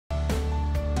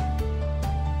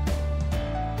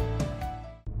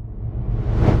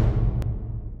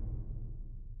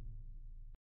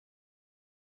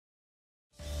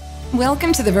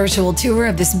Welcome to the virtual tour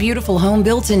of this beautiful home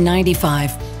built in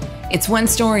 '95. It's one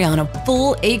story on a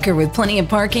full acre with plenty of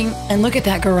parking, and look at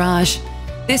that garage.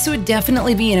 This would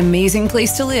definitely be an amazing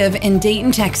place to live in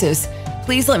Dayton, Texas.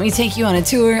 Please let me take you on a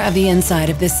tour of the inside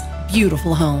of this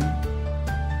beautiful home.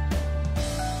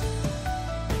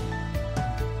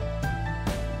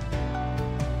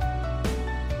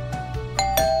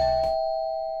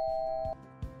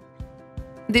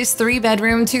 This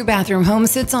 3-bedroom, 2-bathroom home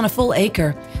sits on a full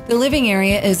acre. The living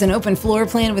area is an open floor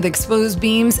plan with exposed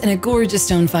beams and a gorgeous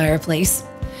stone fireplace.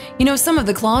 You know, some of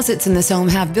the closets in this home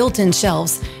have built-in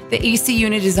shelves. The AC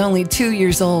unit is only 2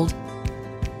 years old.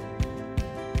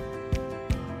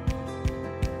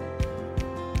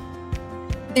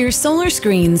 There are solar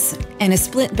screens and a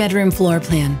split-bedroom floor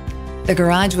plan. The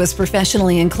garage was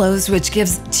professionally enclosed, which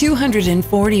gives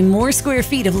 240 more square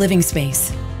feet of living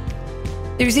space.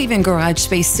 There's even garage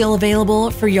space still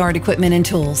available for yard equipment and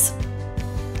tools.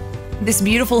 This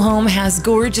beautiful home has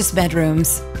gorgeous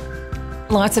bedrooms,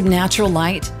 lots of natural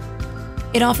light.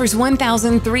 It offers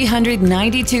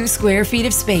 1,392 square feet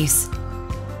of space.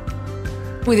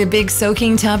 With a big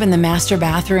soaking tub in the master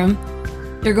bathroom,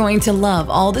 you're going to love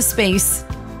all the space,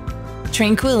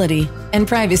 tranquility, and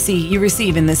privacy you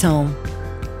receive in this home.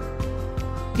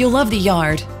 You'll love the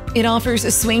yard. It offers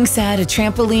a swing set, a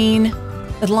trampoline,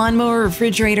 a lawnmower,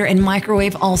 refrigerator, and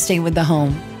microwave all stay with the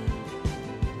home.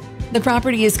 The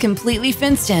property is completely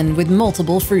fenced in with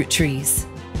multiple fruit trees.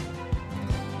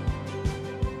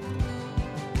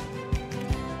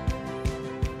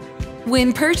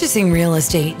 When purchasing real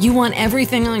estate, you want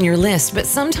everything on your list, but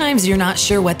sometimes you're not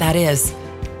sure what that is.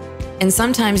 And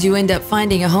sometimes you end up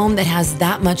finding a home that has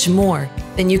that much more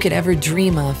than you could ever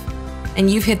dream of. And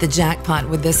you've hit the jackpot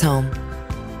with this home.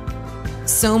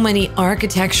 So many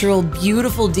architectural,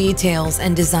 beautiful details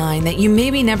and design that you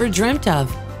maybe never dreamt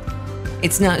of.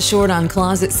 It's not short on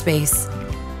closet space,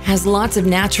 has lots of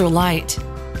natural light,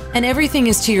 and everything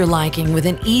is to your liking with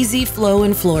an easy flow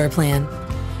and floor plan.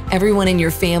 Everyone in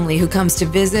your family who comes to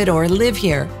visit or live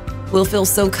here will feel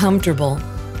so comfortable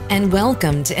and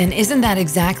welcomed, and isn't that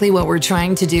exactly what we're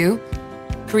trying to do?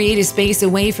 Create a space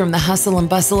away from the hustle and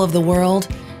bustle of the world,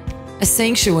 a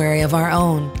sanctuary of our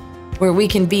own, where we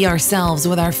can be ourselves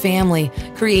with our family,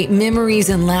 create memories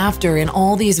and laughter in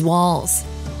all these walls.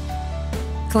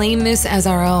 Claim this as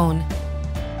our own.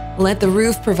 Let the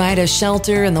roof provide us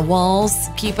shelter and the walls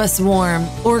keep us warm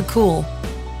or cool.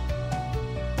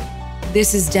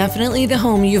 This is definitely the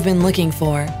home you've been looking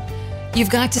for.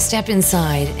 You've got to step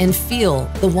inside and feel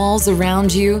the walls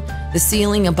around you, the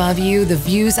ceiling above you, the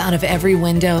views out of every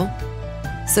window,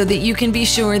 so that you can be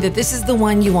sure that this is the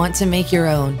one you want to make your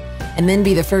own, and then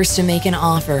be the first to make an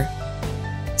offer,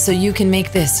 so you can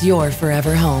make this your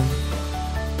forever home.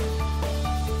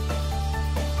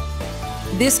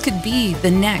 This could be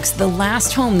the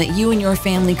last home that you and your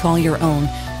family call your own,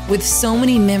 with so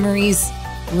many memories,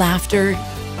 laughter,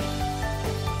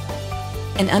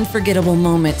 and unforgettable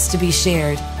moments to be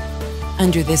shared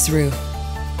under this roof.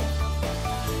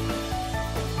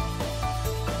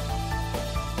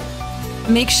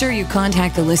 Make sure you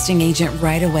contact the listing agent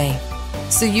right away,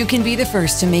 so you can be the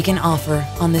first to make an offer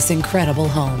on this incredible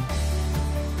home.